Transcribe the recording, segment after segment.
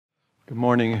Good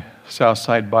morning,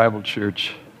 Southside Bible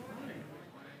Church.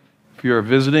 If you are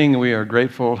visiting, we are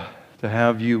grateful to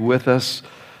have you with us.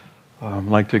 I'd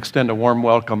like to extend a warm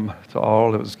welcome to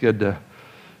all. It was good to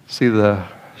see the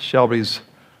Shelby's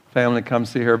family come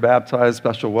see her baptized.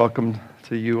 Special welcome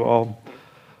to you all.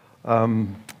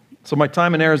 So my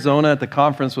time in Arizona at the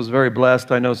conference was very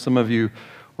blessed. I know some of you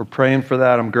were praying for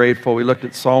that. I'm grateful. We looked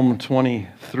at Psalm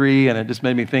 23, and it just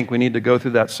made me think we need to go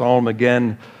through that psalm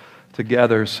again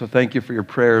together. So thank you for your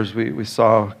prayers. We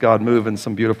saw God move in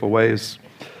some beautiful ways.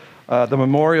 The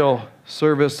memorial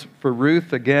service for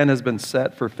Ruth, again, has been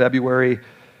set for February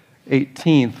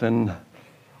 18th. And I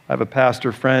have a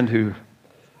pastor friend who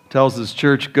tells his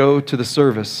church, go to the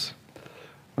service.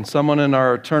 When someone in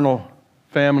our eternal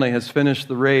family has finished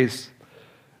the race,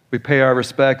 we pay our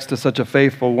respects to such a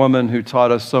faithful woman who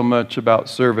taught us so much about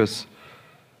service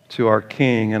to our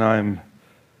King. And I'm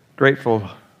grateful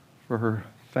for her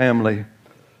family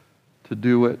to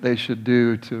do what they should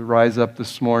do, to rise up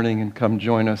this morning and come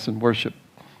join us and worship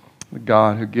the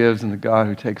God who gives and the God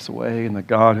who takes away and the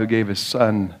God who gave his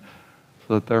son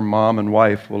so that their mom and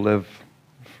wife will live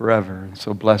forever. And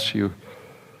so bless you,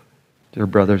 dear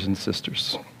brothers and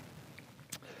sisters.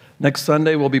 Next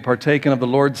Sunday, we'll be partaking of the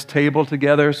Lord's table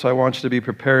together, so I want you to be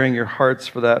preparing your hearts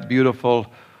for that beautiful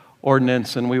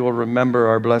ordinance, and we will remember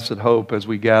our blessed hope as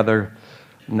we gather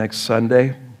next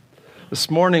Sunday. This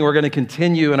morning, we're going to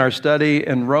continue in our study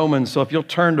in Romans. So if you'll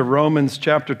turn to Romans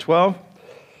chapter 12,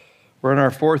 we're in our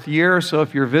fourth year. So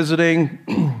if you're visiting,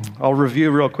 I'll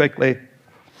review real quickly.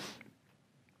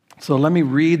 So let me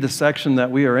read the section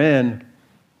that we are in,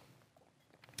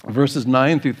 verses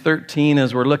 9 through 13,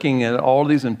 as we're looking at all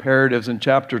these imperatives in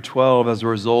chapter 12 as a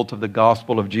result of the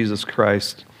gospel of Jesus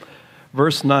Christ.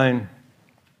 Verse 9,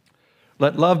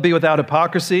 let love be without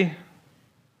hypocrisy,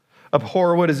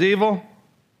 abhor what is evil,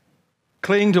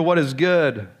 cling to what is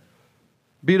good.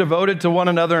 Be devoted to one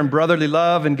another in brotherly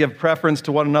love and give preference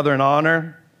to one another in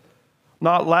honor.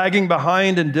 Not lagging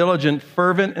behind in diligent,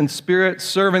 fervent in spirit,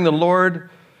 serving the Lord,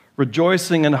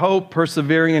 rejoicing in hope,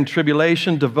 persevering in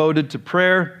tribulation, devoted to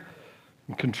prayer,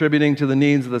 and contributing to the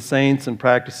needs of the saints and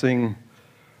practicing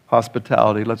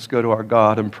hospitality. Let's go to our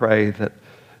God and pray that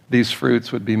these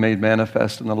fruits would be made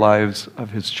manifest in the lives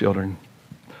of his children.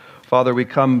 Father, we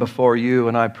come before you,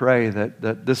 and I pray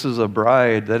that this is a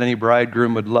bride that any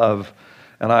bridegroom would love.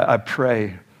 And I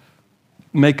pray,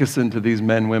 make us into these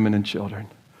men, women, and children.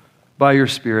 By your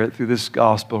Spirit, through this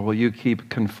gospel, will you keep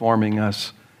conforming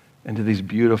us into these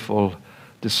beautiful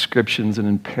descriptions and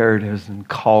imperatives and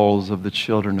calls of the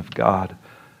children of God.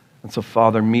 And so,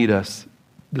 Father, meet us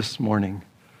this morning.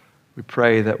 We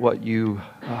pray that what you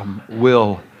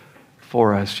will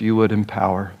for us, you would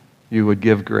empower, you would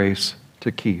give grace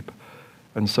to keep.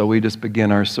 And so we just begin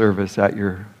our service at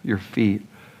your feet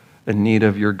in need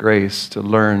of your grace to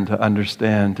learn, to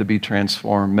understand, to be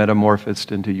transformed,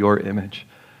 metamorphosed into your image.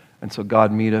 And so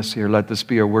God, meet us here. Let this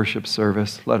be a worship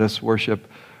service. Let us worship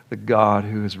the God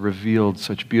who has revealed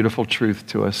such beautiful truth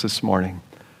to us this morning.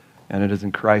 And it is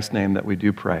in Christ's name that we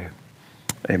do pray.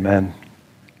 Amen.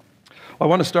 Well, I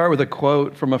want to start with a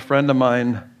quote from a friend of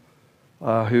mine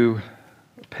who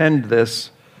penned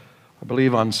this, I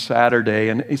believe, on Saturday.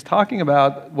 And he's talking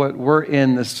about what we're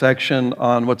in this section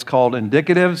on what's called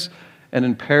indicatives and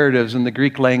imperatives in the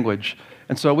Greek language.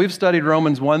 And so we've studied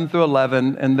Romans 1 through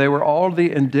 11, and they were all the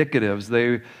indicatives.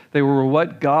 They were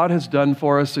what God has done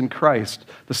for us in Christ,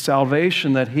 the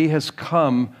salvation that he has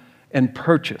come and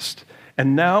purchased.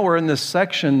 And now we're in this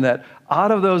section that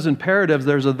out of those imperatives,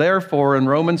 there's a therefore in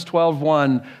Romans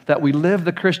 12:1 that we live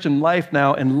the Christian life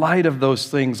now in light of those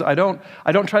things. I don't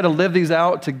try to live these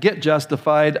out to get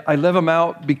justified. I live them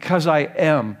out because I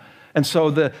am. And so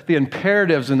the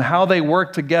imperatives and how they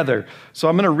work together. So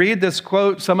I'm going to read this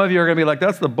quote. Some of you are going to be like,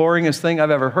 that's the boringest thing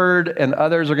I've ever heard. And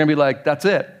others are going to be like, that's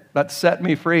it. That set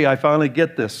me free. I finally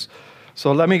get this.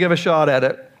 So let me give a shot at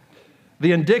it.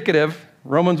 The indicative,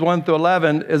 Romans 1 through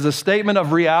 11, is a statement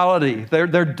of reality. They're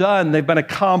done. They've been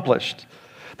accomplished.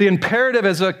 The imperative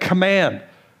is a command.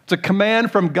 It's a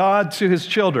command from God to his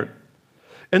children.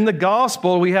 In the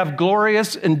gospel, we have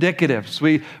glorious indicatives.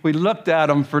 We looked at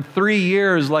them for 3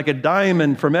 years like a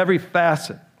diamond from every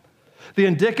facet. The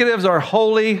indicatives are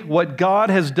wholly what God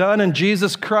has done in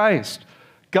Jesus Christ.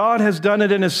 God has done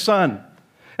it in his Son.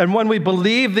 And when we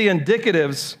believe the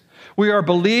indicatives, we are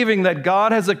believing that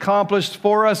God has accomplished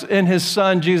for us in his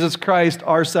Son, Jesus Christ,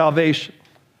 our salvation.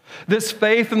 This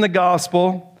faith in the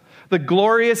gospel, the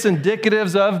glorious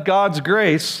indicatives of God's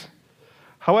grace.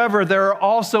 However, there are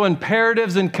also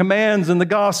imperatives and commands in the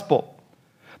gospel.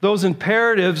 Those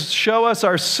imperatives show us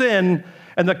our sin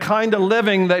and the kind of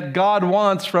living that God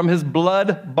wants from his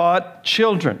blood-bought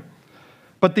children.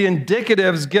 But the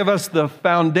indicatives give us the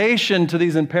foundation to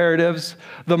these imperatives,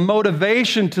 the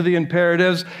motivation to the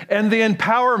imperatives, and the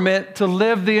empowerment to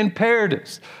live the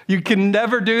imperatives. You can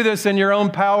never do this in your own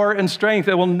power and strength.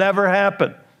 It will never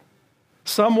happen.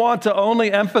 Some want to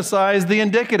only emphasize the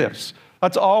indicatives.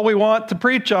 That's all we want to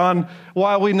preach on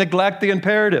while we neglect the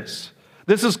imperatives.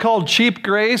 This is called cheap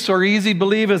grace or easy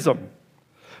believism.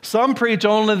 Some preach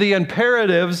only the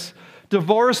imperatives,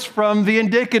 divorced from the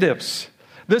indicatives.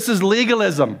 This is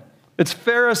legalism. It's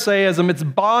Pharisaism. It's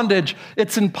bondage.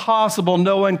 It's impossible.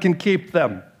 No one can keep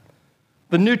them.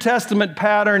 The New Testament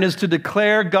pattern is to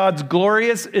declare God's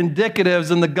glorious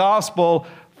indicatives in the gospel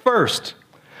first.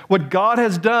 What God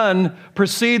has done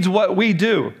precedes what we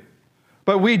do,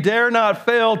 but we dare not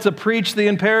fail to preach the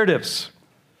imperatives.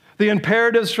 The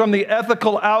imperatives from the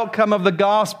ethical outcome of the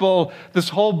gospel. This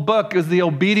whole book is the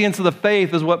obedience of the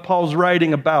faith, is what Paul's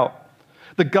writing about.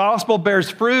 The gospel bears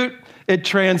fruit. It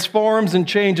transforms and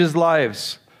changes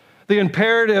lives. The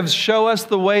imperatives show us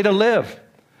the way to live,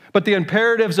 but the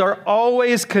imperatives are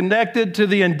always connected to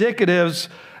the indicatives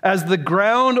as the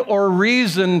ground or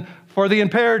reason for the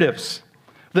imperatives.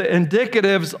 The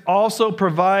indicatives also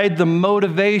provide the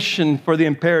motivation for the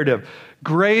imperative.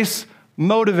 Grace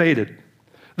motivated.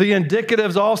 The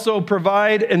indicatives also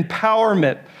provide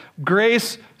empowerment.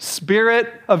 Grace,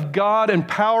 Spirit of God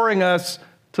empowering us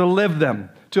to live them,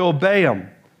 to obey them.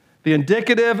 The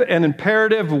indicative and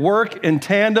imperative work in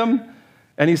tandem,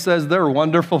 and he says they're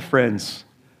wonderful friends,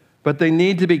 but they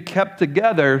need to be kept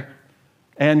together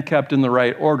and kept in the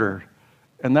right order.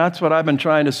 And that's what I've been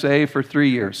trying to say for 4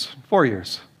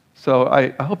 years. So I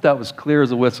hope that was clear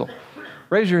as a whistle.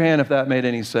 Raise your hand if that made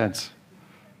any sense.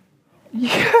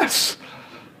 Yes!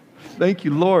 Thank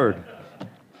you, Lord.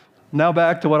 Now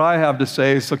back to what I have to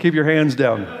say, so keep your hands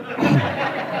down.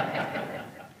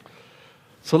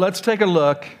 So let's take a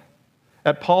look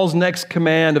at Paul's next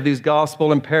command of these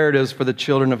gospel imperatives for the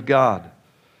children of God.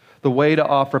 The way to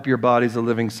offer up your bodies a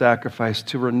living sacrifice,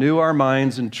 to renew our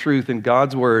minds in truth in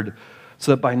God's word,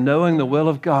 so that by knowing the will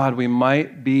of God, we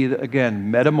might be,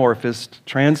 again, metamorphosed,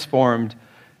 transformed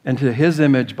into his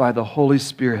image by the Holy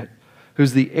Spirit,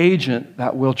 who's the agent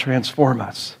that will transform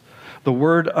us. The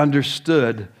word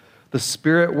understood, the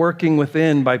Spirit working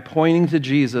within by pointing to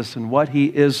Jesus and what he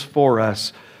is for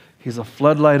us. He's a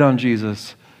floodlight on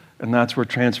Jesus, and that's where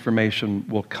transformation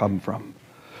will come from.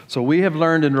 So we have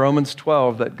learned in Romans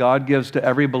 12 that God gives to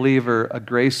every believer a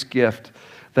grace gift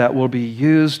that will be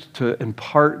used to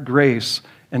impart grace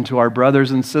into our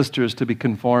brothers and sisters to be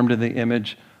conformed in the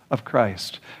image of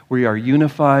Christ. We are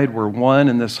unified, we're one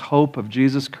in this hope of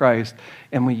Jesus Christ,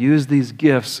 and we use these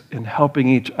gifts in helping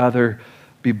each other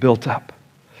be built up.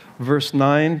 Verse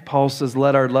 9, Paul says,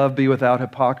 "Let our love be without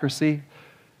hypocrisy."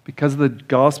 Because of the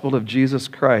gospel of Jesus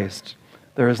Christ,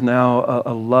 there is now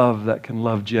a love that can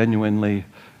love genuinely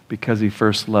because he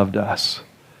first loved us.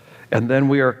 And then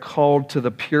we are called to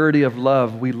the purity of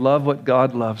love. We love what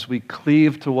God loves. We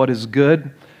cleave to what is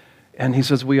good. And he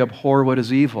says we abhor what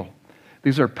is evil.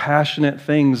 These are passionate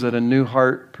things that a new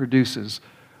heart produces.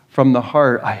 From the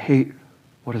heart, I hate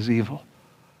what is evil.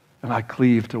 And I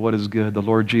cleave to what is good, the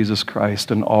Lord Jesus Christ,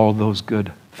 and all those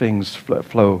good things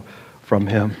flow from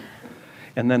him.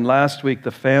 And then last week,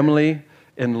 the family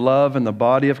in love and the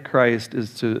body of Christ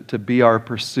is to be our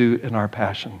pursuit and our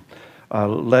passion.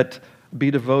 Be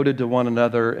devoted to one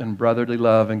another in brotherly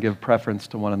love and give preference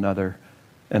to one another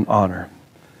in honor.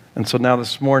 And so now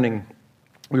this morning,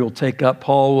 we will take up,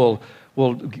 Paul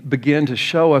will begin to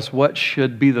show us what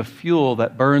should be the fuel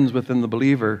that burns within the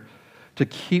believer to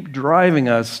keep driving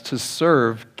us to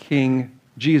serve King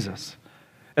Jesus.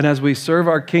 And as we serve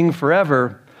our King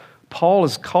forever, Paul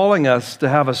is calling us to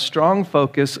have a strong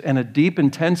focus and a deep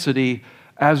intensity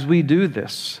as we do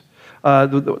this. I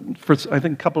think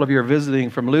a couple of you are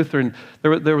visiting from Lutheran.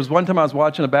 There was one time I was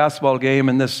watching a basketball game,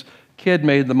 and this kid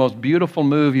made the most beautiful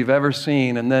move you've ever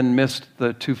seen and then missed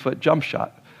the 2-foot jump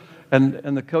shot.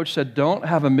 And the coach said, don't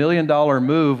have $1 million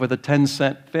move with a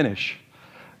 10-cent finish.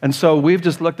 And so we've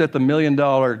just looked at the $1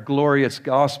 million glorious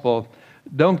gospel.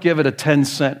 Don't give it a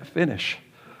 10-cent finish.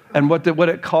 And what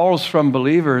it calls from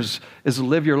believers is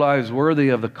live your lives worthy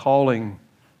of the calling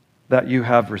that you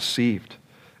have received.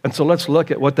 And so let's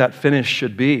look at what that finish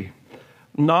should be.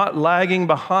 Not lagging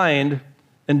behind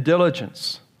in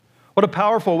diligence. What a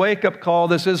powerful wake-up call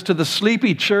this is to the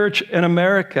sleepy church in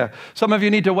America. Some of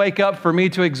you need to wake up for me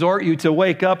to exhort you to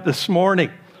wake up this morning.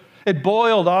 It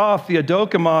boiled off the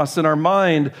adokimos in our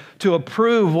mind to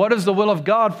approve what is the will of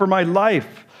God for my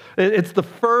life. It's the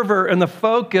fervor and the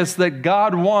focus that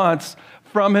God wants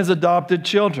from his adopted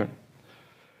children.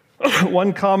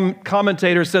 One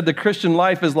commentator said the Christian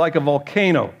life is like a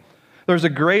volcano. There's a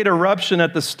great eruption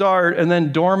at the start and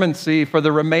then dormancy for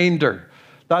the remainder.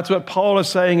 That's what Paul is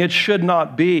saying it should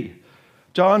not be.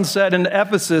 John said in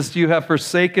Ephesus, you have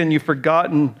forsaken, you've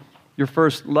forgotten your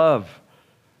first love.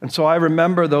 And so I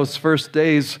remember those first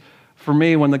days for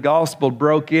me when the gospel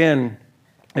broke in.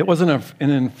 It wasn't an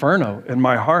inferno in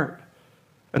my heart.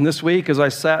 And this week, as I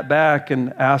sat back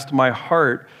and asked my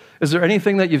heart, is there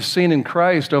anything that you've seen in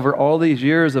Christ over all these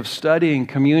years of studying,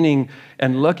 communing,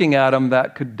 and looking at him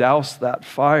that could douse that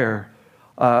fire?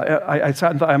 I sat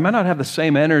and thought, I might not have the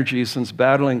same energy since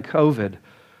battling COVID,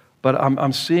 but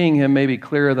I'm seeing him maybe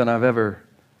clearer than I've ever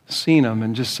seen him,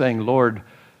 and just saying, Lord,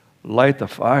 light the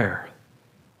fire.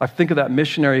 I think of that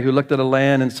missionary who looked at a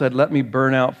land and said, let me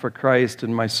burn out for Christ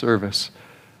in my service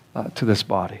to this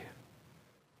body.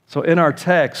 So in our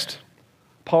text,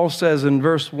 Paul says in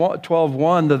verse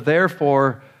 12:1, the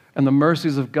therefore and the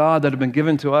mercies of God that have been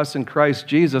given to us in Christ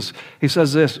Jesus, he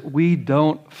says this, we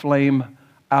don't flame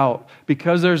out.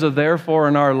 Because there's a therefore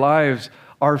in our lives,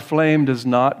 our flame does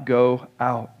not go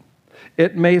out.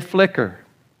 It may flicker,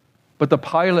 but the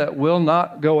pilot will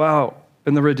not go out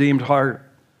in the redeemed heart.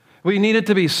 We needed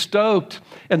to be stoked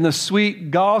in the sweet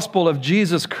gospel of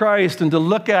Jesus Christ and to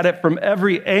look at it from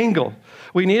every angle.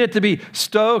 We needed to be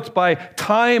stoked by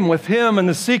time with him in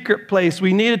the secret place.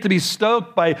 We needed to be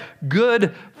stoked by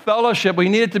good fellowship. We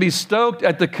needed to be stoked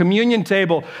at the communion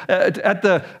table,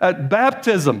 at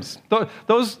baptisms.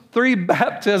 Those 3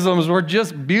 baptisms were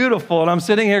just beautiful. And I'm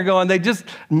sitting here going, they just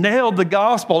nailed the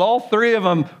gospel, all 3 of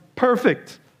them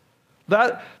perfect.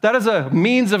 That is a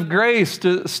means of grace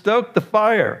to stoke the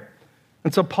fire.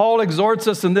 And so Paul exhorts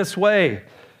us in this way.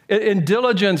 In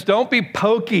diligence, don't be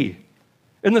pokey.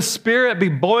 In the Spirit, be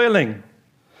boiling.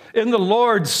 In the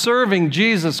Lord, serving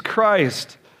Jesus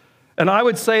Christ. And I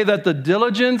would say that the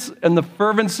diligence and the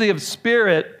fervency of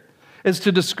spirit is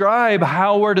to describe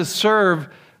how we're to serve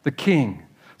the King.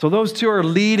 So those 2 are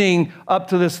leading up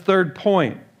to this 3rd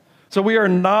point. So we are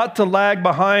not to lag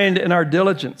behind in our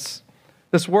diligence.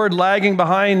 This word lagging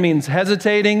behind means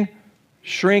hesitating,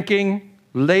 shrinking,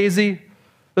 lazy.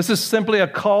 This is simply a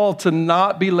call to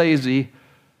not be lazy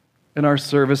in our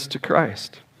service to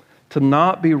Christ, to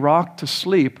not be rocked to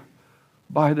sleep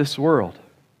by this world,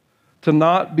 to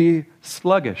not be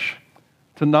sluggish,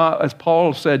 to not, as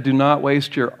Paul said, do not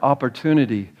waste your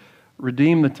opportunity.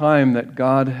 Redeem the time that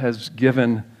God has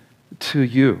given to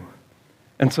you.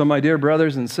 And so, my dear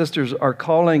brothers and sisters, our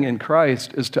calling in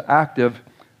Christ is to active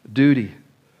duty.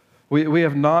 We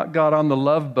have not got on the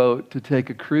love boat to take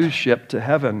a cruise ship to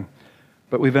heaven,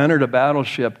 but we've entered a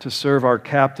battleship to serve our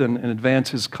captain and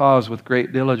advance his cause with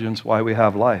great diligence while we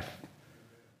have life.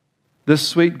 This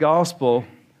sweet gospel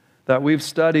that we've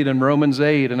studied in Romans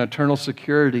 8 and eternal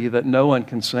security that no one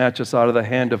can snatch us out of the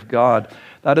hand of God,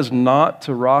 that is not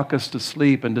to rock us to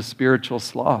sleep into spiritual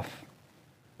sloth,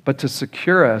 but to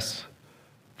secure us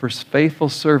for faithful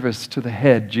service to the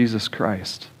head, Jesus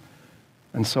Christ.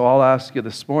 And so I'll ask you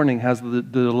this morning, has the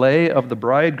delay of the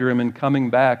bridegroom in coming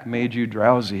back made you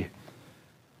drowsy?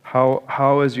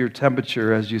 How is your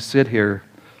temperature as you sit here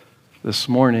this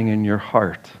morning in your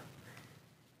heart?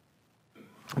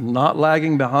 Not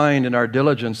lagging behind in our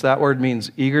diligence. That word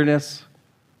means eagerness,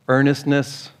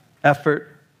 earnestness,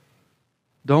 effort.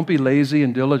 Don't be lazy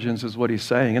in diligence is what he's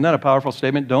saying. Isn't that a powerful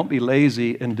statement? Don't be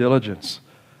lazy in diligence.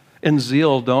 In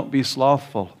zeal, don't be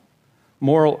slothful.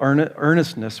 Moral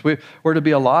earnestness. We're to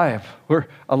be alive. We're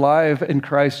alive in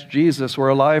Christ Jesus. We're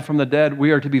alive from the dead.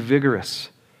 We are to be vigorous.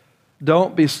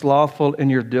 Don't be slothful in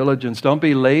your diligence. Don't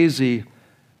be lazy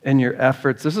in your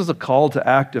efforts. This is a call to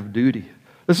active duty.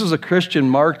 This is a Christian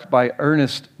marked by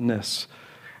earnestness.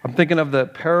 I'm thinking of the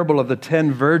parable of the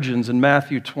 10 virgins in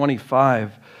Matthew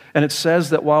 25. And it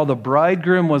says that while the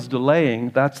bridegroom was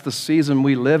delaying, that's the season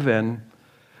we live in,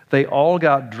 they all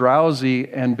got drowsy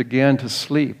and began to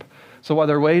sleep. So while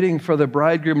they're waiting for the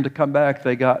bridegroom to come back,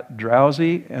 they got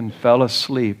drowsy and fell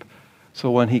asleep. So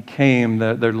when he came,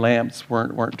 their lamps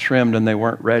weren't trimmed and they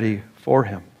weren't ready for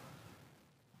him.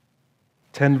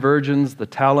 10 virgins, the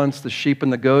talents, the sheep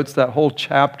and the goats, that whole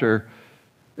chapter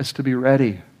is to be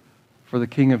ready for the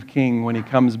King of Kings when he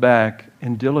comes back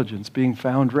in diligence, being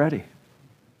found ready.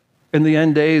 In the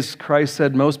end days, Christ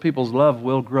said most people's love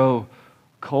will grow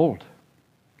cold.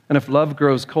 And if love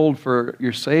grows cold for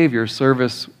your Savior,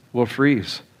 service will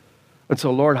freeze. And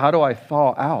so, Lord, how do I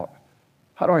thaw out?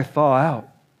 How do I thaw out?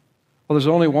 Well, there's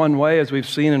only one way, as we've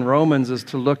seen in Romans, is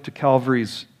to look to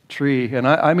Calvary's tree. And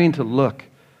I mean to look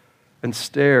and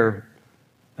stare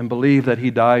and believe that he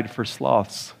died for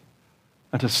sloths,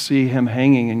 and to see him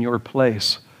hanging in your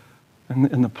place,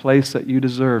 in the place that you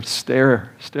deserve. Stare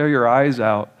your eyes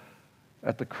out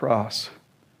at the cross.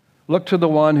 Look to the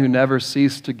one who never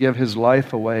ceased to give his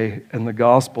life away in the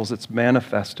Gospels. It's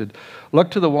manifested.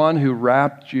 Look to the one who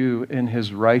wrapped you in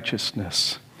his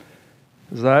righteousness.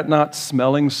 Is that not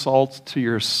smelling salt to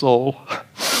your soul?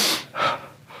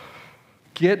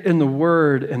 Get in the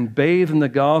Word and bathe in the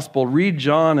Gospel. Read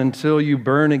John until you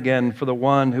burn again for the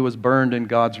one who was burned in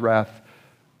God's wrath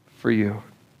for you.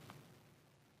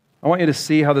 I want you to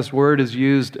see how this word is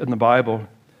used in the Bible.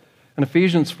 In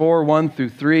Ephesians 4, 1 through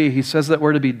 3, he says that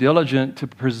we're to be diligent to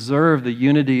preserve the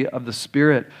unity of the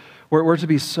Spirit. We're to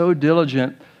be so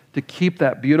diligent to keep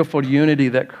that beautiful unity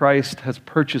that Christ has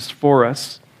purchased for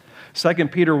us. 2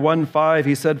 Peter 1, 5,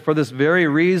 he said, for this very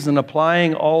reason,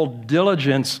 applying all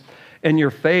diligence in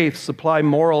your faith, supply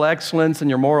moral excellence, and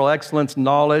your moral excellence,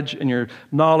 knowledge, and your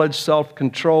knowledge,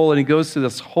 self-control. And he goes through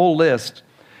this whole list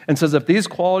and says, if these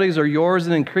qualities are yours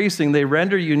and increasing, they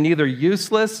render you neither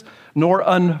useless nor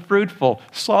unfruitful,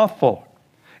 slothful.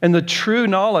 And the true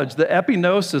knowledge, the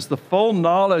epignosis, the full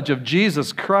knowledge of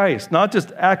Jesus Christ, not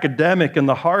just academic in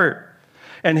the heart.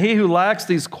 And he who lacks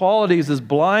these qualities is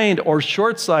blind or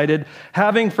short-sighted,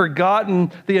 having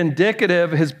forgotten the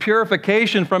indicative, his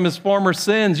purification from his former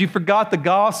sins. You forgot the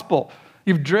gospel.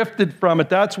 You've drifted from it.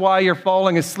 That's why you're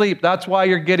falling asleep. That's why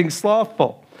you're getting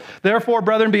slothful. Therefore,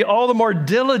 brethren, be all the more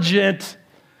diligent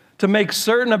to make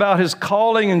certain about his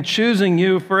calling and choosing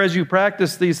you, for as you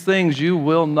practice these things, you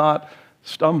will not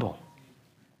stumble.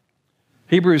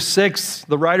 Hebrews 6,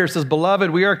 the writer says,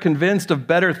 beloved, we are convinced of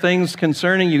better things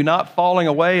concerning you, not falling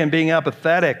away and being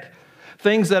apathetic,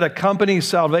 things that accompany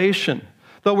salvation.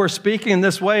 Though we're speaking in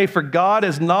this way, for God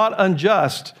is not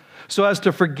unjust, so as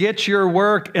to forget your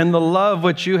work and the love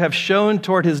which you have shown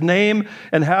toward his name,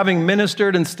 and having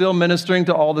ministered and still ministering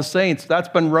to all the saints. That's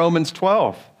been Romans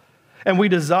 12. And we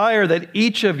desire that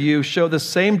each of you show the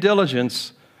same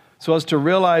diligence so as to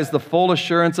realize the full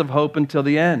assurance of hope until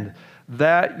the end,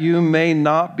 that you may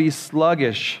not be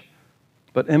sluggish,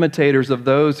 but imitators of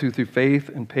those who through faith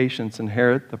and patience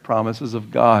inherit the promises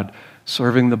of God,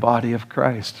 serving the body of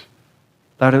Christ.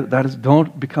 That is,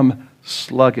 don't become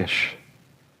sluggish.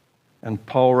 And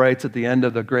Paul writes at the end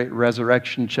of the great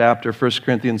resurrection chapter, 1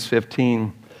 Corinthians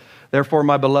 15, therefore,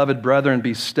 my beloved brethren,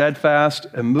 be steadfast,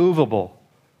 immovable,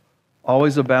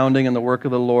 always abounding in the work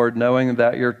of the Lord, knowing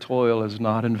that your toil is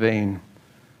not in vain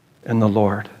in the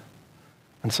Lord.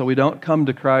 And so we don't come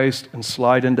to Christ and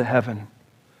slide into heaven.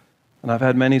 And I've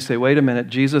had many say, wait a minute,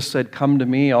 Jesus said, come to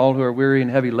me, all who are weary and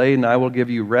heavy laden, I will give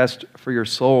you rest for your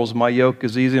souls. My yoke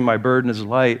is easy, my burden is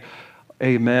light.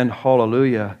 Amen,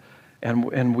 hallelujah.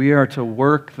 And we are to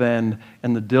work then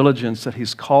in the diligence that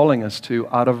he's calling us to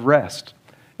out of rest.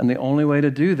 And the only way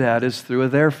to do that is through a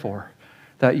therefore.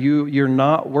 That you're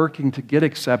not working to get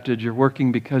accepted, you're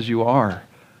working because you are.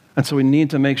 And so we need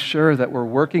to make sure that we're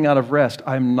working out of rest.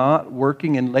 I'm not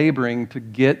working and laboring to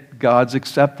get God's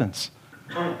acceptance.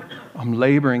 I'm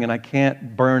laboring and I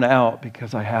can't burn out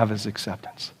because I have his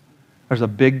acceptance. There's a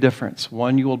big difference.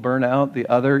 One you will burn out, the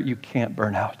other you can't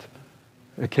burn out.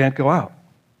 It can't go out.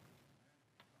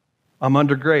 I'm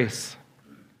under grace.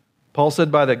 Paul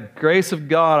said, by the grace of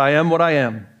God, I am what I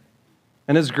am.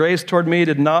 And his grace toward me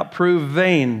did not prove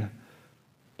vain,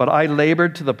 but I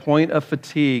labored to the point of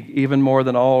fatigue, even more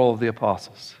than all of the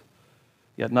apostles.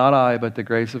 Yet not I, but the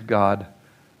grace of God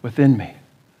within me.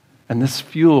 And this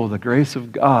fuel, the grace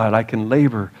of God, I can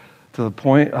labor to the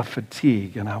point of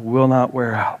fatigue, and I will not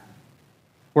wear out.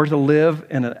 We're to live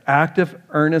in an active,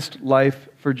 earnest life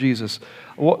for Jesus.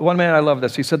 One man, I love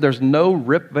this. He said, there's no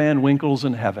Rip Van Winkles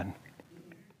in heaven.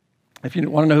 If you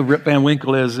want to know who Rip Van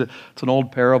Winkle is, it's an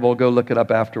old parable. Go look it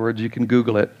up afterwards. You can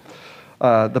Google it.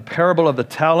 The parable of the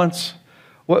talents.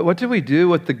 What do we do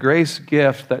with the grace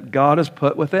gift that God has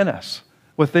put within us,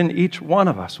 within each one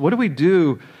of us? What do we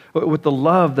do with the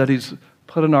love that he's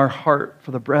put in our heart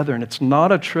for the brethren? It's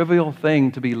not a trivial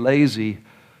thing to be lazy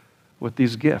with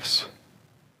these gifts.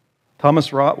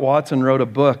 Thomas Watson wrote a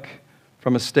book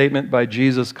from a statement by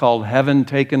Jesus called Heaven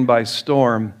Taken by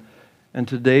Storm. And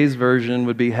today's version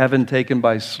would be Heaven Taken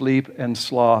by Sleep and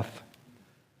Sloth.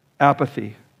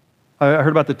 Apathy. I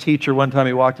heard about the teacher one time.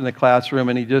 He walked in the classroom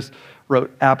and he just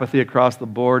wrote apathy across the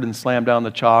board and slammed down the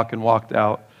chalk and walked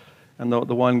out. And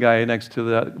the one guy next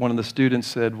to one of the students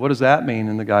said, what does that mean?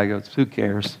 And the guy goes, who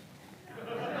cares?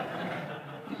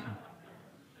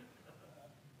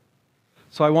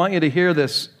 So I want you to hear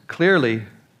this clearly.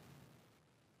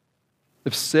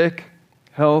 If sick,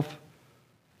 health,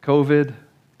 COVID,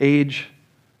 age,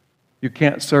 you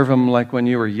can't serve him like when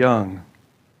you were young.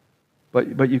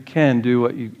 But you can do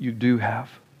what you do have.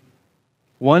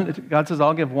 God says,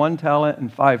 I'll give 1 talent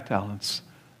and 5 talents.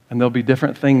 And there'll be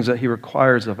different things that he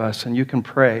requires of us. And you can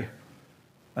pray.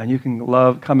 And you can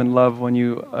come in love when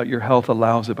your health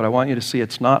allows it. But I want you to see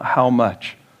it's not how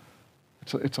much.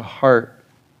 It's a heart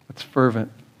that's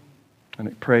fervent, and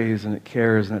it prays, and it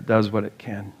cares, and it does what it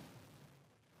can.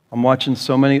 I'm watching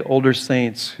so many older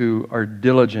saints who are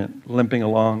diligent, limping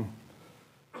along.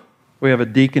 We have a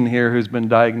deacon here who's been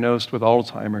diagnosed with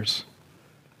Alzheimer's,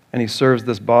 and he serves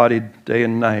this body day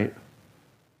and night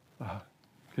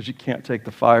because you can't take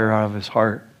the fire out of his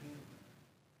heart.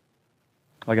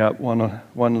 I got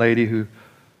one lady who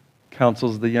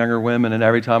counsels the younger women, and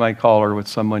every time I call her with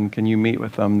someone, can you meet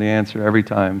with them? The answer every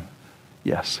time,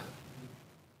 yes.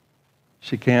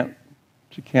 She can't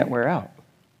wear out.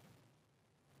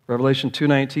 Revelation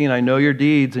 2:19, I know your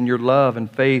deeds and your love and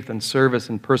faith and service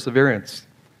and perseverance,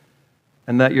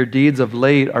 and that your deeds of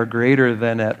late are greater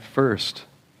than at first.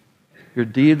 Your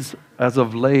deeds as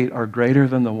of late are greater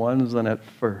than the ones than at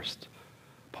first.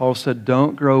 Paul said,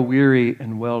 don't grow weary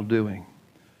in well-doing.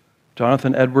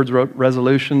 Jonathan Edwards wrote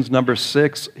Resolutions number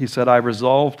 6. He said, I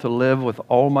resolve to live with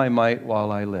all my might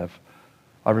while I live.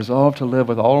 I resolve to live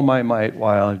with all my might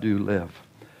while I do live.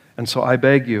 And so I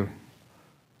beg you,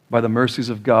 by the mercies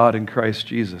of God in Christ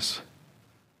Jesus,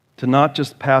 to not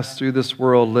just pass through this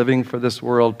world, living for this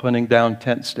world, putting down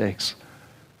tent stakes.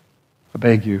 I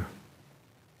beg you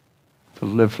to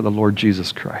live for the Lord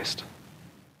Jesus Christ.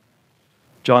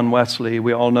 John Wesley,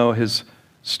 we all know his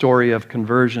story of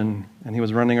conversion, and he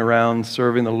was running around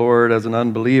serving the Lord as an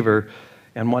unbeliever.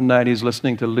 And one night he's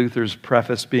listening to Luther's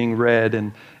preface being read,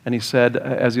 and he said,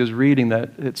 as he was reading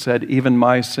that, it said, even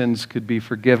my sins could be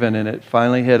forgiven, and it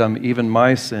finally hit him, even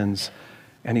my sins,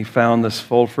 and he found this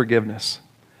full forgiveness.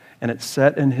 And it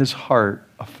set in his heart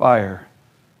a fire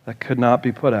that could not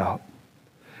be put out.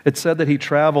 It said that he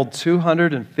traveled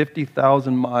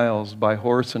 250,000 miles by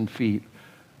horse and feet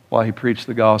while he preached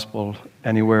the gospel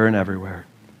anywhere and everywhere.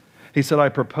 He said, I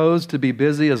propose to be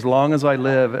busy as long as I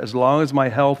live, as long as my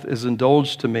health is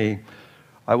indulged to me,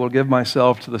 I will give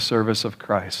myself to the service of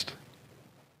Christ.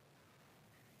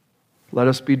 Let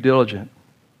us be diligent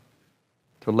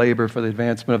to labor for the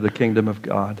advancement of the kingdom of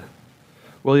God.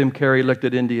 William Carey looked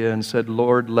at India and said,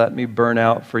 Lord, let me burn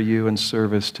out for you in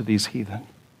service to these heathen.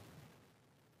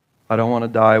 I don't want to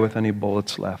die with any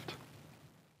bullets left.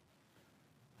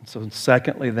 And so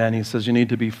secondly then, he says you need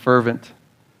to be fervent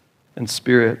in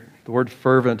spirit. The word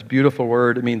fervent, beautiful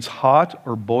word. It means hot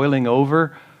or boiling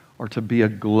over or to be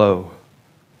aglow.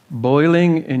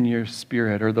 Boiling in your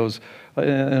spirit, or those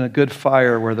in a good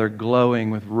fire where they're glowing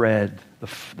with red,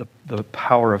 the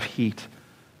power of heat.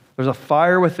 There's a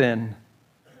fire within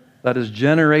that is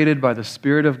generated by the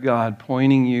Spirit of God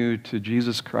pointing you to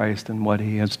Jesus Christ and what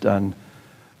He has done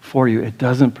for you. It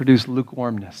doesn't produce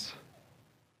lukewarmness.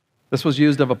 This was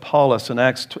used of Apollos in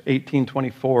Acts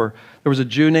 18:24. There was a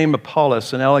Jew named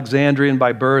Apollos, an Alexandrian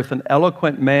by birth, an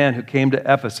eloquent man who came to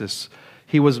Ephesus.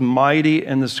 He was mighty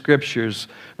in the Scriptures.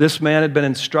 This man had been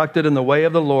instructed in the way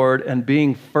of the Lord, and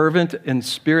being fervent in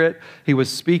spirit, he was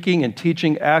speaking and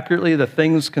teaching accurately the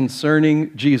things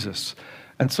concerning Jesus.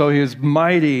 And so he was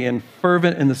mighty and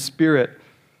fervent in the Spirit.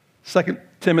 2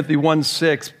 Timothy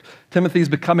 1:6, Timothy's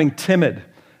becoming timid.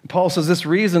 Paul says, this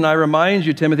reason I remind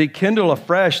you, Timothy, kindle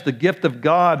afresh the gift of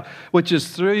God, which is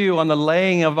through you on the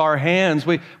laying of our hands.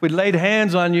 We laid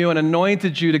hands on you and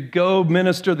anointed you to go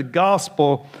minister the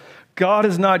gospel. God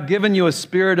has not given you a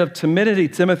spirit of timidity,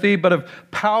 Timothy, but of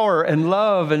power and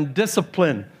love and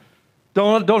discipline.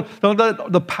 Don't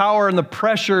let the power and the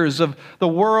pressures of the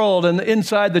world and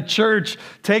inside the church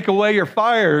take away your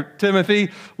fire,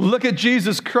 Timothy. Look at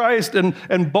Jesus Christ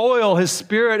and boil. His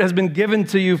Spirit has been given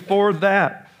to you for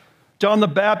that. John the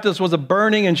Baptist was a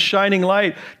burning and shining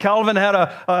light. Calvin had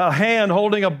a hand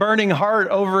holding a burning heart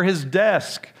over his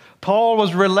desk. Paul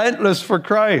was relentless for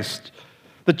Christ.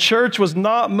 The church was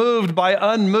not moved by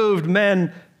unmoved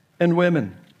men and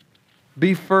women.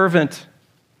 Be fervent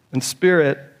in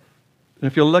spirit. And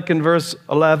if you'll look in verse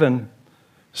 11,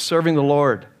 serving the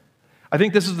Lord. I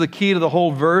think this is the key to the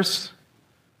whole verse.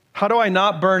 How do I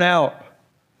not burn out?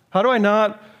 How do I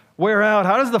not wear out?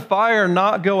 How does the fire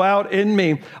not go out in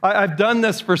me? I've done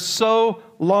this for so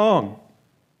long.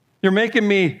 You're making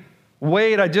me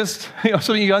wait. Some of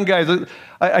you young guys,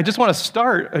 I just want to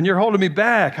start, and you're holding me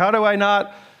back. How do I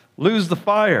not lose the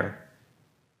fire?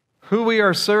 Who we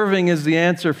are serving is the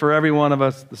answer for every one of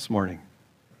us this morning.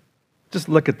 Just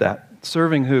look at that.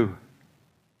 Serving who?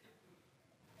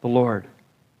 The Lord.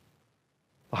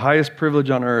 The highest privilege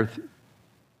on earth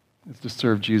is to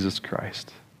serve Jesus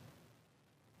Christ.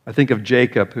 I think of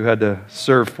Jacob, who had to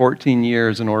serve 14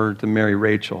 years in order to marry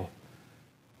Rachel.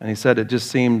 And he said it just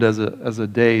seemed as a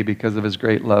day because of his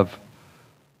great love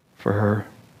for her.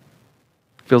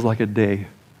 It feels like a day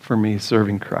for me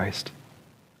serving Christ.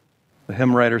 The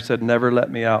hymn writer said, "Never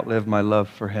let me outlive my love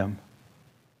for him."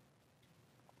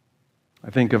 I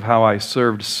think of how I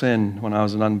served sin when I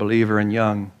was an unbeliever and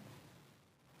young.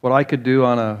 What I could do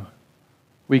on a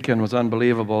weekend was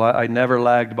unbelievable. I never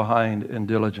lagged behind in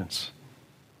diligence.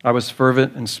 I was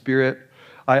fervent in spirit.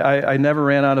 I never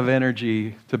ran out of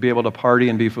energy to be able to party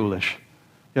and be foolish.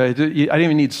 I didn't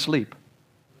even need sleep.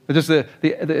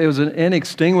 It was an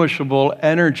inextinguishable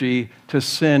energy to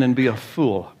sin and be a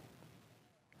fool.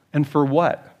 And for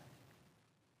what?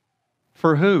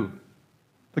 For who?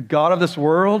 The God of this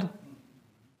world?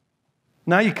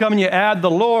 Now you come and you add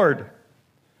the Lord.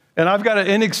 And I've got an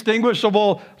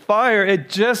inextinguishable fire. It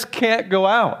just can't go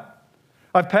out.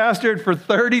 I've pastored for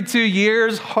 32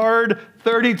 years, hard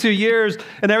 32 years,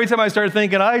 and every time I start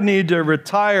thinking, I need to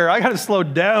retire, I got to slow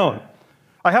down.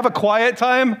 I have a quiet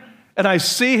time, and I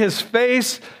see his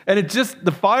face, and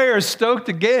the fire is stoked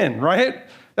again, right?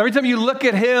 Every time you look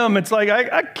at him, it's like,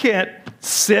 I can't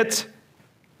sit.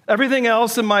 Everything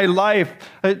else in my life,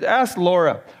 ask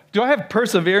Laura, do I have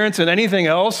perseverance in anything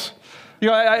else?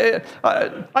 I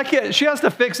can't. She has to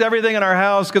fix everything in our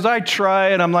house because I try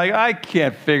and I'm like, I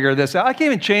can't figure this out. I can't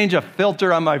even change a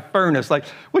filter on my furnace. Like,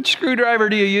 which screwdriver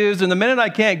do you use? And the minute I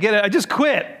can't get it, I just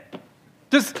quit.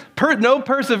 No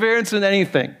perseverance in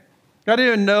anything. I didn't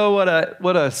even know what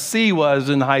a C was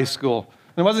in high school.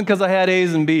 And it wasn't because I had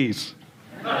A's and B's.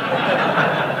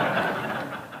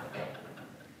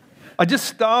 I just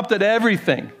stopped at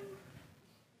everything.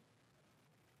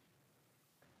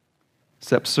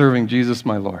 Except serving Jesus,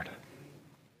 my Lord.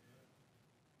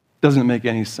 Doesn't make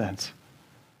any sense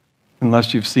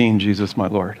unless you've seen Jesus, my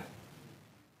Lord.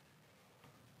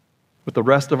 With the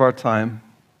rest of our time,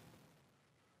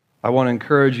 I want to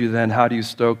encourage you then, how do you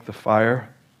stoke the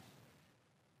fire?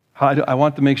 I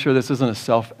want to make sure this isn't a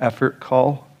self-effort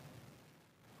call.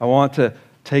 I want to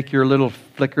take your little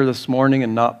flicker this morning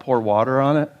and not pour water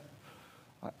on it.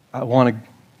 I want to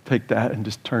take that and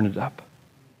just turn it up.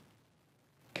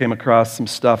 Came across some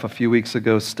stuff a few weeks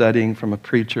ago studying from a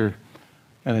preacher,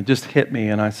 and it just hit me,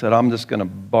 and I said, I'm just going to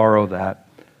borrow that.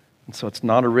 And so it's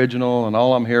not original, and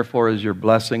all I'm here for is your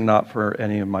blessing, not for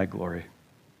any of my glory.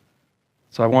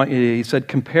 So I want you, he said,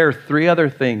 compare 3 other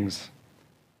things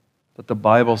that the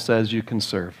Bible says you can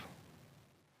serve.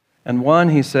 And one,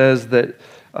 he says that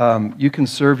you can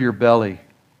serve your belly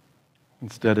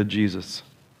instead of Jesus.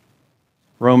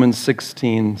 Romans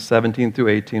 16, 17 through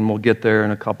 18, we'll get there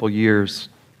in a couple years.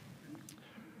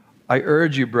 I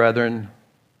urge you, brethren,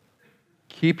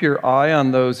 keep your eye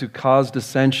on those who cause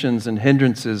dissensions and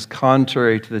hindrances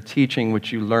contrary to the teaching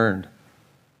which you learned,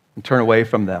 and turn away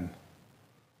from them.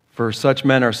 For such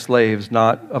men are slaves,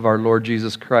 not of our Lord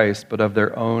Jesus Christ, but of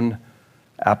their own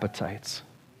appetites.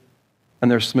 And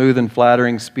their smooth and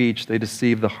flattering speech, they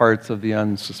deceive the hearts of the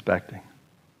unsuspecting.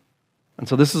 And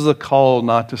so this is a call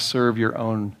not to serve your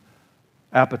own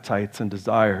appetites and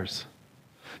desires,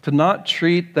 to not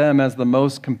treat them as the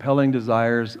most compelling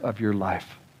desires of your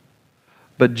life.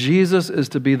 But Jesus is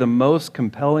to be the most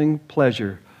compelling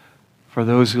pleasure for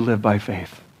those who live by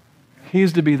faith. He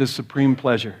is to be the supreme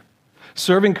pleasure.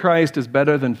 Serving Christ is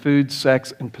better than food,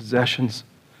 sex, and possessions.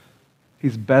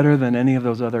 He's better than any of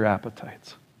those other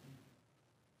appetites.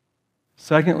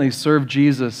 Secondly, serve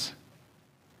Jesus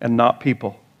and not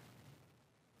people.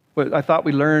 But I thought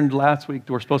we learned last week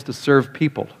that we're supposed to serve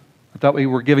people. I thought we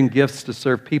were giving gifts to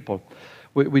serve people.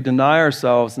 We deny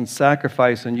ourselves and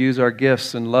sacrifice and use our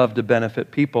gifts and love to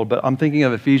benefit people. But I'm thinking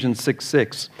of Ephesians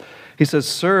 6:6. He says,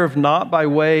 serve not by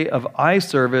way of eye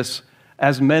service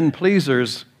as men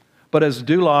pleasers, but as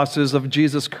douloses of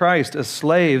Jesus Christ, as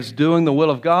slaves doing the will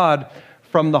of God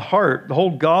from the heart. The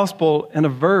whole gospel in a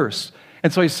verse.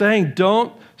 And so he's saying,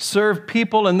 don't serve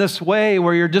people in this way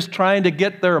where you're just trying to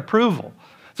get their approval.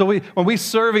 So when we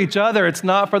serve each other, it's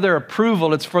not for their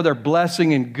approval, it's for their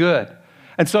blessing and good.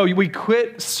 And so we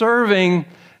quit serving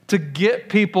to get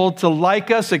people to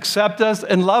like us, accept us,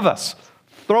 and love us.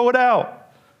 Throw it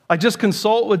out. I just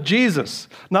consult with Jesus,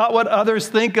 not what others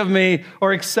think of me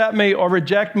or accept me or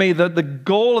reject me. The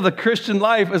goal of the Christian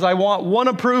life is I want one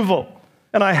approval,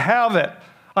 and I have it.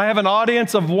 I have an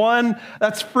audience of one.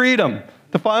 That's freedom.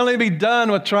 To finally be done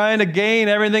with trying to gain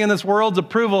everything in this world's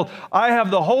approval, I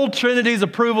have the whole Trinity's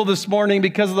approval this morning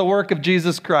because of the work of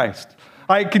Jesus Christ.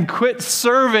 I can quit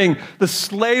serving the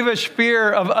slavish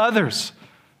fear of others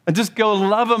and just go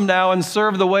love them now and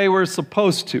serve the way we're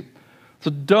supposed to.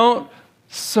 So don't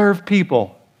serve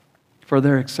people for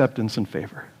their acceptance and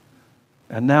favor.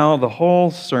 And now the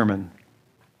whole sermon.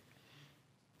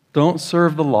 Don't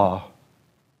serve the law,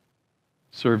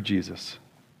 serve Jesus.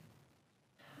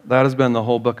 That has been the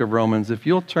whole book of Romans. If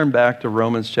you'll turn back to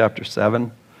Romans chapter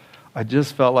 7, I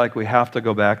just felt like we have to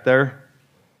go back there.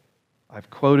 I've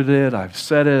quoted it, I've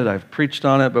said it, I've preached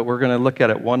on it, but we're going to look at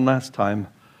it one last time.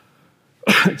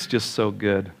 It's just so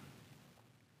good.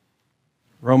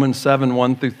 Romans 7,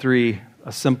 1 through 3,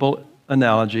 a simple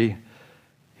analogy.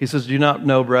 He says, "Do you not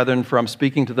know, brethren, for I'm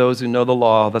speaking to those who know the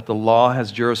law, that the law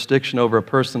has jurisdiction over a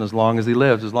person as long as he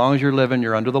lives." As long as you're living,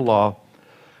 you're under the law.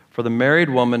 "For the married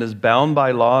woman is bound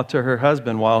by law to her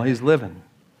husband while he's living.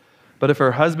 But if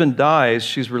her husband dies,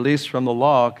 she's released from the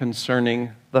law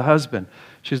concerning the husband."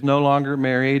 She's no longer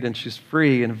married and she's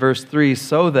free. In verse 3,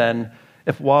 "So then,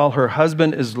 if while her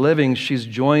husband is living, she's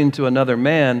joined to another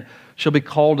man, she'll be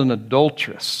called an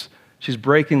adulteress. She's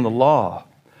breaking the law.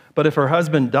 But if her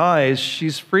husband dies,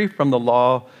 she's free from the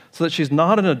law, so that she's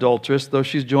not an adulteress, though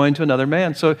she's joined to another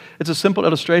man." So it's a simple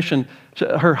illustration.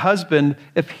 Her husband,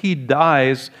 if he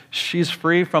dies, she's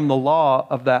free from the law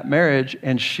of that marriage,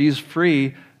 and she's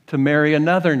free to marry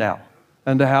another now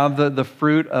and to have the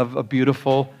fruit of a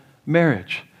beautiful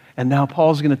marriage. And now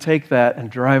Paul's going to take that and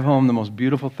drive home the most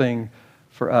beautiful thing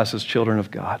for us as children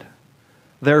of God.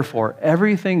 Therefore,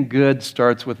 everything good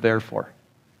starts with therefore.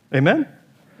 Amen?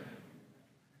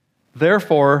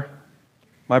 "Therefore,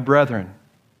 my brethren,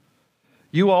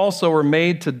 you also were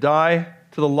made to die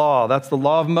to the law." That's the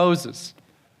law of Moses.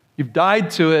 You've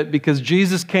died to it because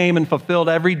Jesus came and fulfilled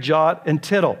every jot and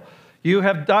tittle. You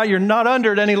have died. You're not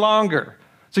under it any longer.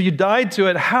 So you died to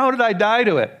it. How did I die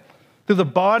to it? Through the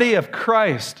body of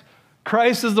Christ.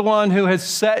 Christ is the one who has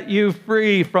set you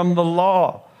free from the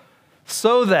law.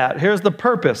 So that, here's the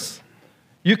purpose,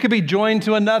 you could be joined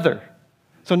to another.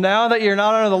 So now that you're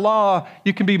not under the law,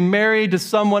 you can be married to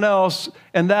someone else,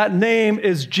 and that name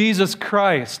is Jesus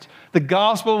Christ. The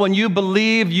gospel, when you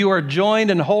believe, you are joined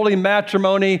in holy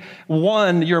matrimony,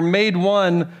 one, you're made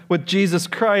one with Jesus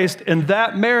Christ, and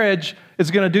that marriage is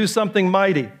going to do something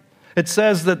mighty. It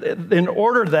says that in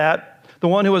order that, the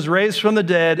one who was raised from the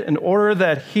dead, in order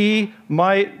that he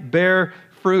might bear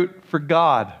fruit for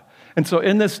God. And so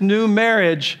in this new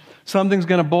marriage, something's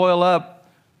going to boil up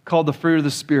called the fruit of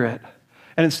the Spirit.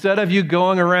 And instead of you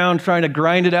going around trying to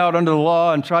grind it out under the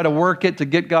law and try to work it to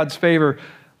get God's favor,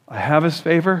 I have his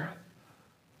favor.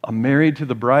 I'm married to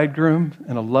the bridegroom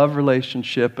in a love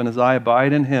relationship, and as I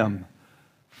abide in him,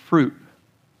 fruit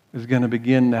is going to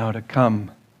begin now to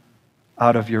come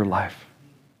out of your life.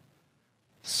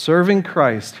 Serving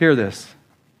Christ, hear this,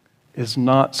 is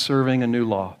not serving a new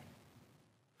law.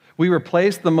 We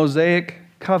replaced the Mosaic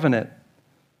covenant.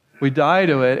 We die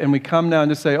to it, and we come now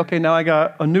and just say, okay, now I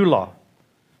got a new law.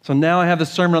 So now I have the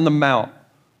Sermon on the Mount.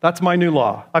 That's my new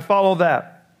law. I follow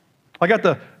that. I got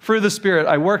the fruit of the Spirit.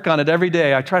 I work on it every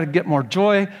day. I try to get more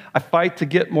joy. I fight to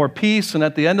get more peace. And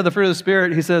at the end of the fruit of the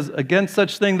Spirit, he says, against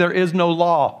such thing there is no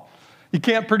law. You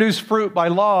can't produce fruit by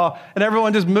law. And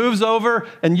everyone just moves over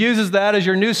and uses that as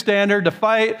your new standard to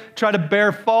fight, try to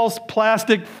bear false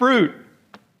plastic fruit.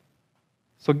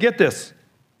 So get this.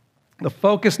 The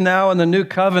focus now in the new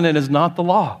covenant is not the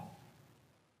law.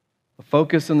 The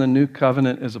focus in the new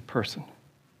covenant is a person.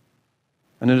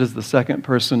 And it is the second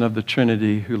person of the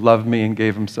Trinity who loved me and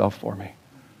gave himself for me.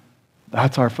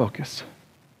 That's our focus.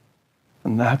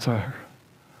 And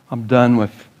I'm done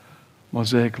with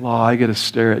Mosaic law. I get to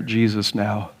stare at Jesus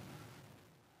now.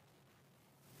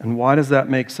 And why does that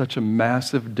make such a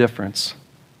massive difference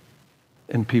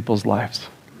in people's lives?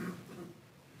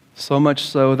 So much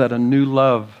so that a new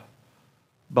love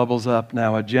bubbles up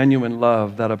now, a genuine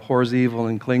love that abhors evil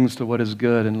and clings to what is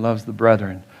good and loves the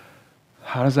brethren.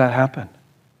 How does that happen?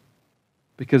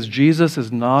 Because Jesus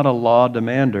is not a law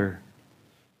demander.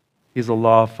 He's a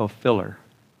law fulfiller.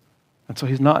 And so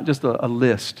he's not just a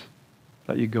list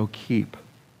that you go keep.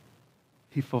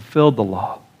 He fulfilled the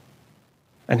law.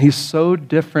 And he's so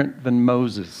different than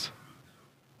Moses.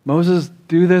 Moses,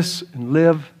 do this and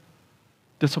live,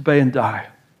 disobey and die.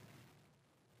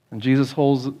 And Jesus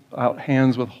holds out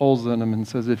hands with holes in them and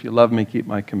says, if you love me, keep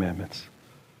my commandments.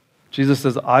 Jesus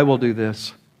says, I will do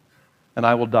this, and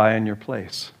I will die in your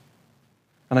place.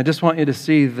 And I just want you to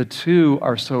see the two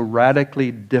are so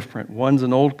radically different. One's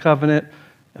an old covenant,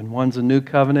 and one's a new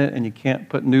covenant, and you can't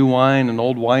put new wine in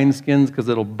old wineskins because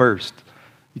it'll burst.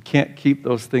 You can't keep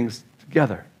those things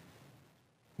together.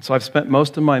 And so I've spent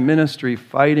most of my ministry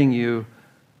fighting you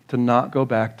to not go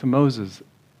back to Moses.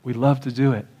 We love to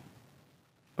do it.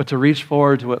 But to reach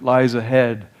forward to what lies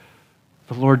ahead,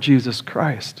 the Lord Jesus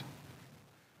Christ.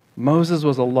 Moses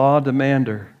was a law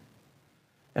demander,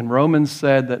 and Romans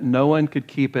said that no one could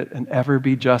keep it and ever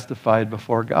be justified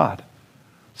before God.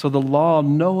 So the law,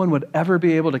 no one would ever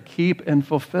be able to keep and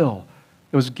fulfill.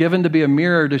 It was given to be a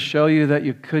mirror to show you that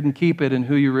you couldn't keep it and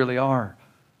who you really are,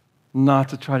 not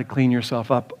to try to clean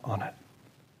yourself up on it.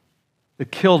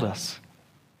 It killed us.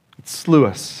 It slew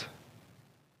us.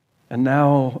 And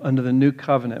now, under the new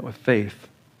covenant with faith,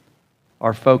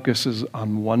 our focus is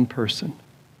on one person,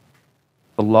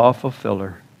 the law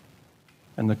fulfiller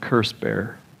and the curse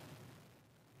bearer.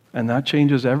 And that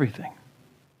changes everything.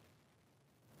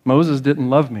 Moses didn't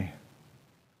love me,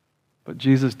 but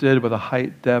Jesus did with a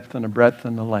height, depth, and a breadth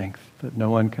and a length that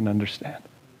no one can understand.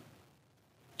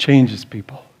 Changes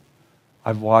people.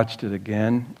 I've watched it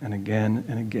again and again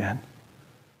and again.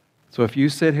 So if you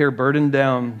sit here burdened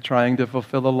down trying to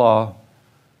fulfill the law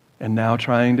and now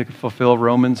trying to fulfill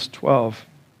Romans 12,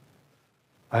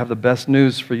 I have the best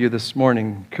news for you this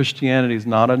morning. Christianity is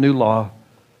not a new law.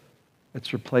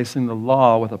 It's replacing the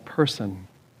law with a person.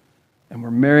 And we're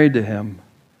married to him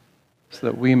so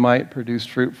that we might produce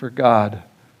fruit for God,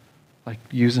 like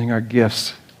using our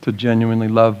gifts to genuinely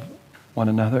love one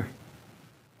another,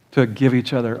 to give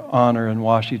each other honor and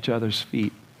wash each other's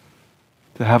feet,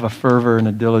 to have a fervor and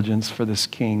a diligence for this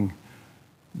King.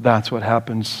 That's what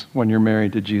happens when you're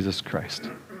married to Jesus Christ.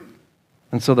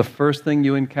 And so the first thing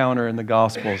you encounter in the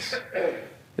Gospels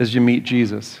is you meet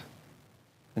Jesus.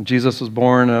 And Jesus was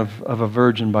born of a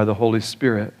virgin by the Holy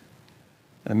Spirit.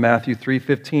 And in Matthew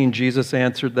 3:15, Jesus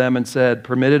answered them and said,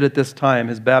 "Permitted at this time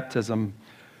his baptism,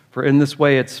 for in this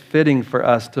way it's fitting for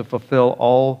us to fulfill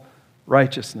all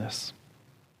righteousness."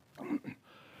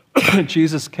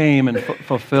 Jesus came and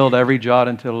fulfilled every jot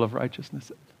and tittle of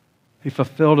righteousness. He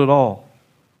fulfilled it all.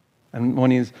 And when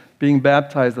he's being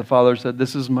baptized, the Father said,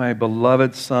 "This is my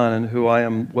beloved Son in whom I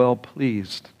am well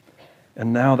pleased."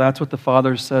 And now that's what the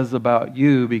Father says about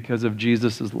you because of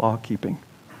Jesus' law keeping.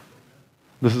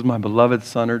 This is my beloved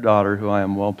son or daughter who I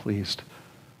am well pleased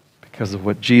because of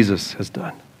what Jesus has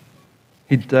done.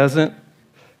 He does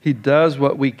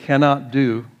what we cannot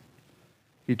do.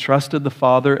 He trusted the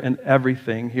Father in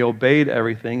everything. He obeyed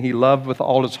everything. He loved with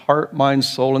all his heart, mind,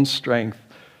 soul, and strength.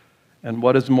 And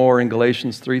what is more, in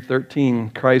Galatians 3:13,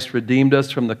 Christ redeemed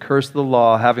us from the curse of the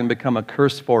law, having become a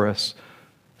curse for us.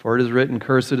 For it is written,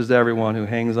 "Cursed is everyone who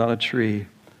hangs on a tree."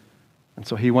 And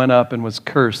so he went up and was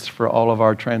cursed for all of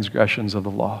our transgressions of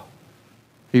the law.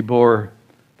 He bore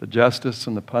the justice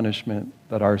and the punishment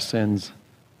that our sins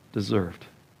deserved.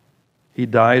 He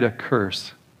died a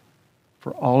curse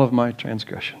for all of my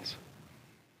transgressions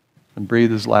and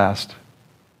breathed his last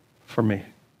for me.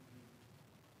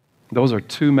 Those are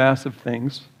two massive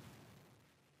things.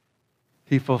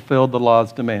 He fulfilled the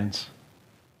law's demands,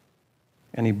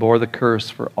 and he bore the curse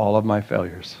for all of my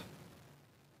failures.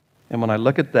 And when I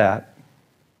look at that,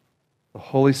 the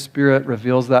Holy Spirit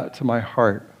reveals that to my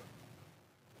heart.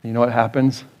 And you know what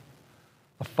happens?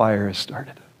 A fire is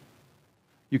started.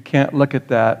 You can't look at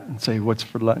that and say, "What's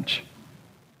for lunch?"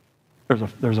 There's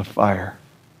a fire.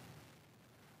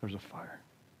 There's a fire.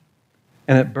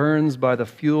 And it burns by the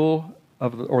fuel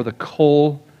or the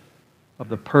coal of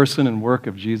the person and work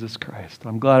of Jesus Christ.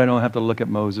 I'm glad I don't have to look at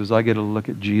Moses. I get to look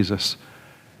at Jesus.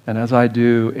 And as I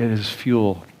do, it is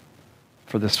fuel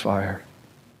for this fire.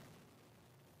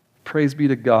 Praise be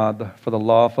to God for the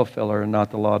law fulfiller and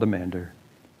not the law demander.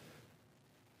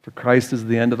 For Christ is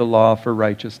the end of the law for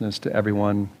righteousness to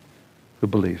everyone who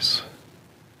believes.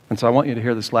 And so I want you to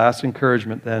hear this last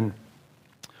encouragement then.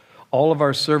 All of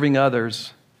our serving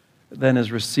others then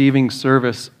is receiving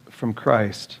service from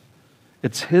Christ.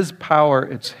 It's his power,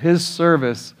 it's his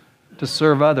service to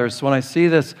serve others. So when I see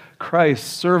this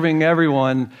Christ serving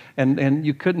everyone, and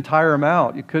you couldn't tire him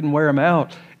out, you couldn't wear him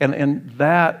out, and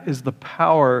that is the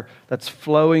power that's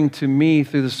flowing to me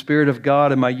through the Spirit of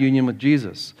God in my union with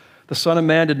Jesus. The Son of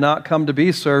Man did not come to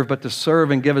be served, but to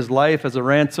serve and give his life as a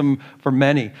ransom for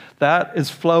many. That is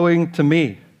flowing to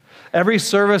me. Every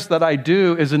service that I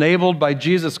do is enabled by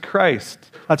Jesus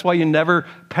Christ. That's why you never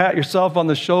pat yourself on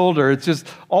the shoulder. It's just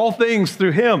all things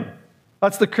through him.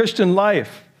 That's the Christian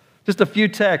life. Just a few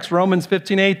texts, Romans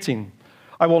 15:18.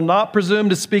 "I will not presume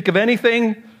to speak of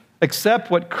anything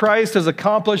except what Christ has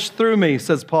accomplished through me,"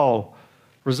 says Paul,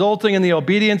 "resulting in the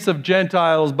obedience of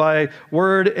Gentiles by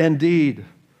word and deed."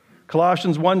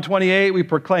 Colossians 1:28, "We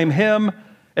proclaim him,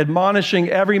 admonishing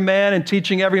every man and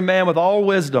teaching every man with all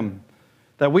wisdom,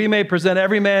 that we may present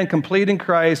every man complete in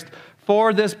Christ.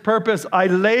 For this purpose I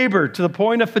labor to the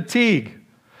point of fatigue,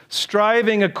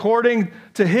 striving according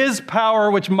to his power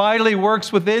which mightily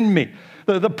works within me."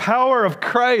 The power of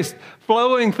Christ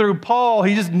flowing through Paul.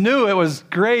 He just knew it was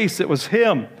grace. It was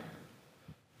him.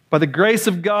 By the grace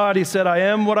of God, he said, "I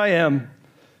am what I am.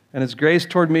 And his grace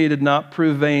toward me did not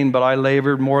prove vain, but I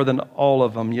labored more than all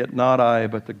of them. Yet not I,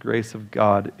 but the grace of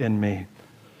God in me.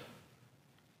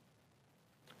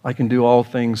 I can do all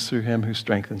things through him who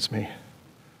strengthens me."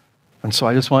 And so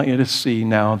I just want you to see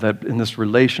now that in this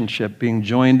relationship, being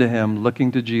joined to him,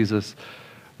 looking to Jesus,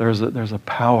 there's a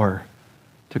power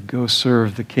to go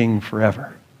serve the King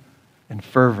forever in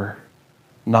fervor,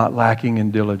 not lacking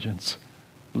in diligence,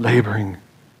 laboring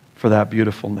for that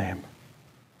beautiful name.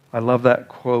 I love that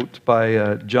quote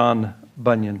by John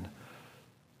Bunyan.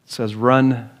 It says,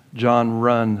 "Run, John,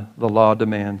 run, the law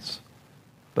demands,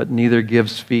 but neither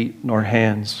gives feet nor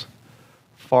hands.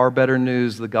 Far better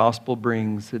news the gospel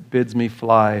brings. It bids me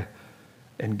fly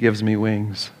and gives me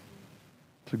wings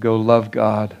to go love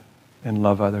God and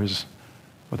love others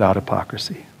without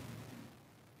hypocrisy."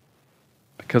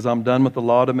 Because I'm done with the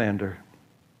law demander.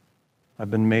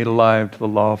 I've been made alive to the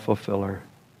law fulfiller.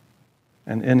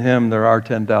 And in him there are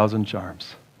 10,000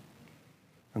 charms.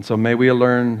 And so may we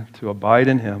learn to abide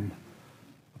in him.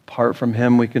 Apart from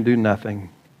him we can do nothing.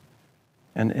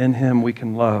 And in him we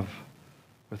can love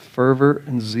with fervor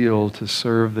and zeal to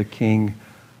serve the King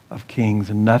of Kings.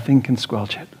 And nothing can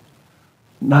squelch it.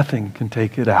 Nothing can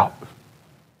take it out.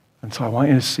 And so I want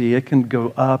you to see it can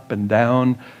go up and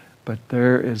down, but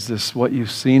there is this, what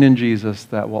you've seen in Jesus,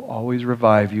 that will always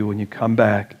revive you when you come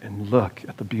back and look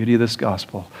at the beauty of this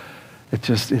gospel.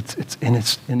 It's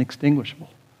inextinguishable.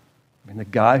 I mean, the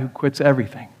guy who quits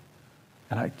everything,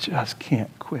 and I just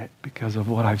can't quit because of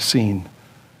what I've seen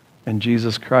in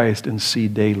Jesus Christ and see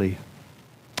daily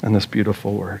in this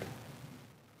beautiful word.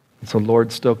 And so,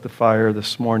 Lord, stoke the fire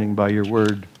this morning by your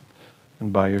word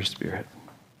and by your Spirit.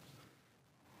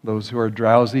 Those who are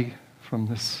drowsy from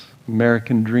this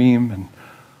American dream and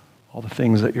all the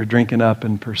things that you're drinking up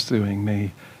and pursuing,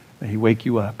 may he wake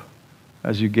you up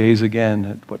as you gaze again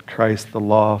at what Christ, the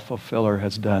law fulfiller,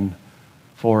 has done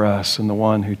for us and the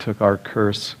one who took our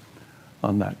curse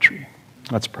on that tree.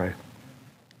 Let's pray.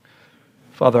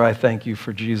 Father, I thank you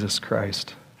for Jesus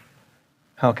Christ.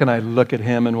 How can I look at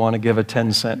him and want to give a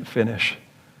 10-cent finish?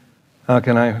 How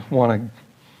can I want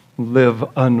to live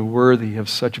unworthy of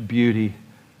such beauty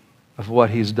of what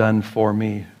he's done for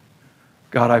me?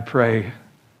 God, I pray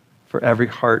for every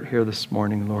heart here this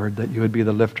morning, Lord, that you would be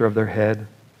the lifter of their head.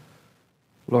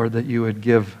 Lord, that you would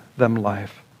give them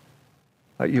life.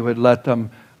 That you would let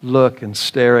them look and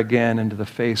stare again into the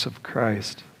face of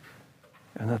Christ.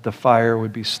 And that the fire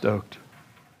would be stoked.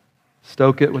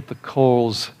 Stoke it with the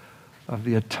coals of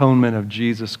the atonement of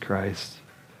Jesus Christ.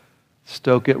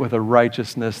 Stoke it with a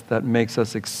righteousness that makes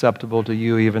us acceptable to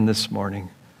you even this morning.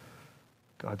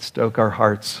 God, stoke our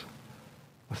hearts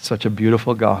with such a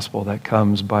beautiful gospel that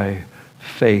comes by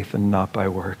faith and not by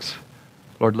works.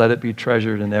 Lord, let it be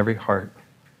treasured in every heart.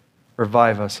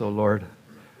 Revive us, O Lord.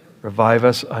 Revive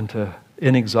us unto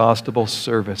inexhaustible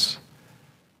service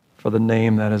for the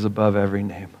name that is above every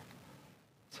name.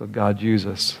 So God, use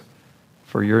us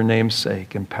for your name's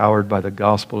sake, empowered by the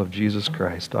gospel of Jesus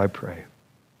Christ, I pray.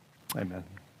 Amen.